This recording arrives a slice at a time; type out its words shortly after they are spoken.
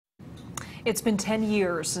It's been 10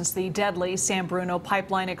 years since the deadly San Bruno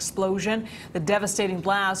pipeline explosion. The devastating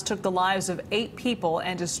blast took the lives of 8 people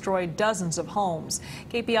and destroyed dozens of homes.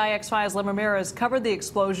 KPIX5's Len Ramirez covered the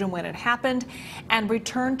explosion when it happened and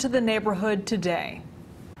returned to the neighborhood today.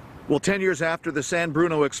 Well, 10 years after the San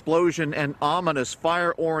Bruno explosion, an ominous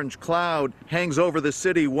fire-orange cloud hangs over the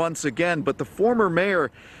city once again. But the former mayor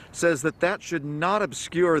says that should not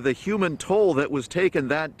obscure the human toll that was taken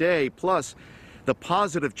that day, plus the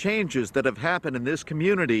positive changes that have happened in this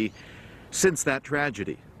community since that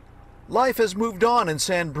tragedy. Life has moved on in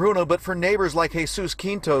San Bruno, but for neighbors like Jesus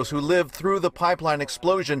Quintos, who lived through the pipeline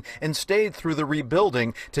explosion and stayed through the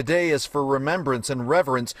rebuilding, today is for remembrance and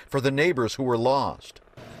reverence for the neighbors who were lost.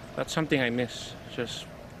 That's something I miss, just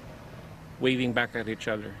waving back at each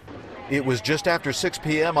other. It was just after 6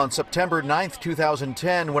 p.m. on September 9th,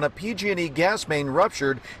 2010, when a PG&E gas main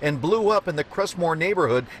ruptured and blew up in the Crestmore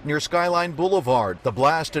neighborhood near Skyline Boulevard. The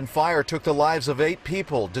blast and fire took the lives of 8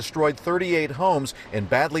 people, destroyed 38 homes, and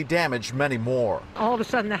badly damaged many more. All of a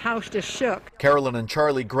sudden, the house just shook. Carolyn and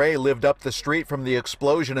Charlie Gray lived up the street from the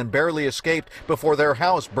explosion and barely escaped before their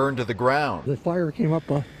house burned to the ground. The fire came up,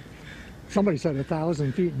 somebody said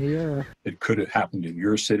 1,000 feet in the air. It could have happened in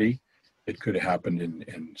your city. It could have happened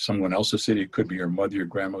in someone else's city. It could be your mother, your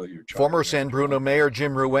grandmother, your child. Former San Bruno Mayor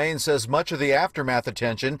Jim Ruane says much of the aftermath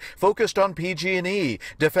attention focused on PG&E.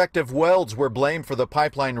 Defective welds were blamed for the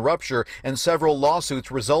pipeline rupture, and several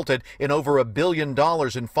lawsuits resulted in over $1 billion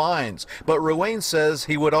in fines. But Ruane says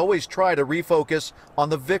he would always try to refocus on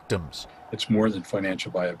the victims. It's more than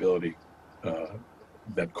financial viability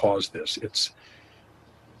that caused this. It's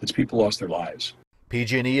people lost their lives.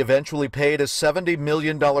 PG&E eventually paid a $70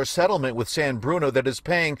 million settlement with San Bruno that is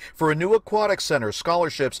paying for a new aquatic center,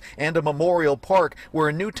 scholarships, and a memorial park where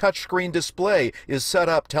a new touchscreen display is set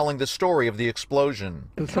up telling the story of the explosion.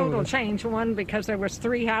 The total change, one, because there was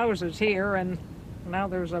 3 houses here and now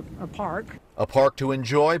there's a park. A park to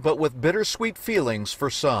enjoy, but with bittersweet feelings for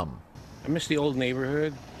some. I miss the old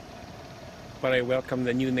neighborhood, but I welcome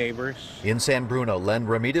the new neighbors. In San Bruno, Len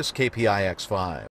Ramirez, KPIX5.